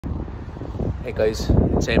Hey guys,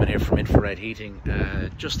 it's Eamon here from Infrared Heating.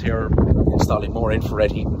 Just here installing more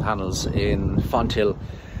infrared heating panels in Fonthill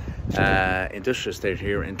Industrial Estate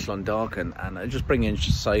here in Clondalkin, and I'll just bring you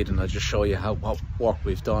inside and I'll just show you what work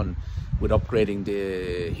we've done with upgrading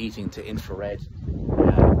the heating to infrared.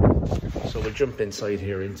 So we'll jump inside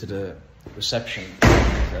here into the reception.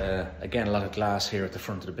 Again, a lot of glass here at the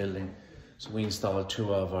front of the building. So we installed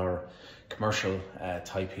two of our commercial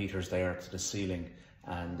type heaters there to the ceiling,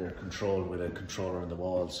 and they're controlled with a controller on the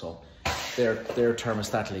wall. So they're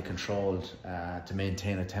thermostatically controlled to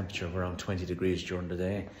maintain a temperature of around 20 degrees during the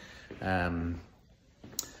day. And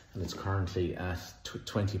it's currently at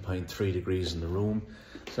 20.3 degrees in the room.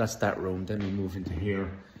 So that's that room. Then we move into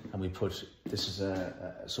here and we put, this is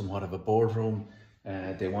somewhat of a boardroom.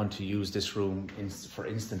 They want to use this room for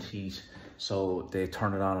instant heat, so they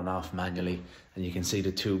turn it on and off manually, and you can see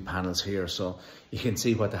the two panels here. So you can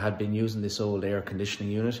see what they had been using, this old air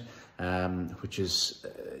conditioning unit, which is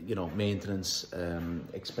you know, maintenance,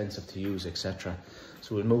 expensive to use, etc.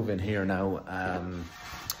 So we'll move in here now.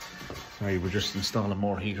 Sorry, we're just installing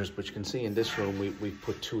more heaters, but you can see in this room we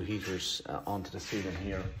put two heaters onto the ceiling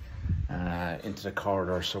here, into the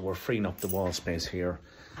corridor, so we're freeing up the wall space here.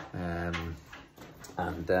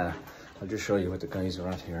 I'll just show you what the guys are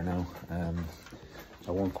at here now.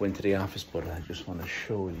 I won't go into the office, but I just want to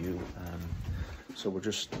show you. So we're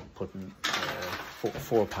just putting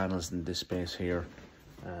four panels in this space here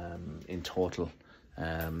in total.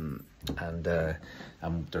 And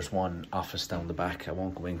there's one office down the back. I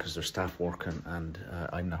won't go in because there's staff working and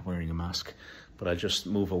I'm not wearing a mask, but I'll just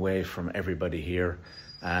move away from everybody here.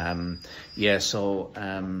 Yeah, so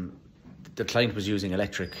the client was using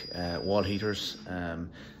electric wall heaters,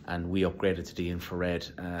 and we upgraded to the infrared.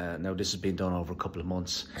 Now this has been done over a couple of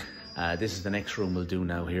months. This is the next room we'll do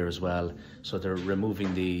now here as well. So they're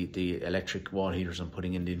removing the electric wall heaters and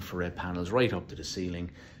putting in the infrared panels right up to the ceiling.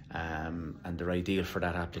 And they're ideal for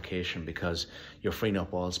that application because you're freeing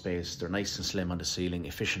up wall space. They're nice and slim on the ceiling,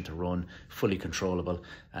 efficient to run, fully controllable.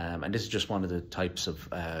 And this is just one of the types of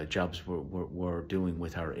jobs we're doing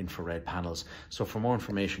with our infrared panels. So for more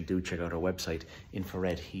information, do check out our website,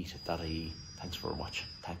 infraredheat.ie. Thanks for watching.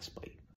 Thanks, bye.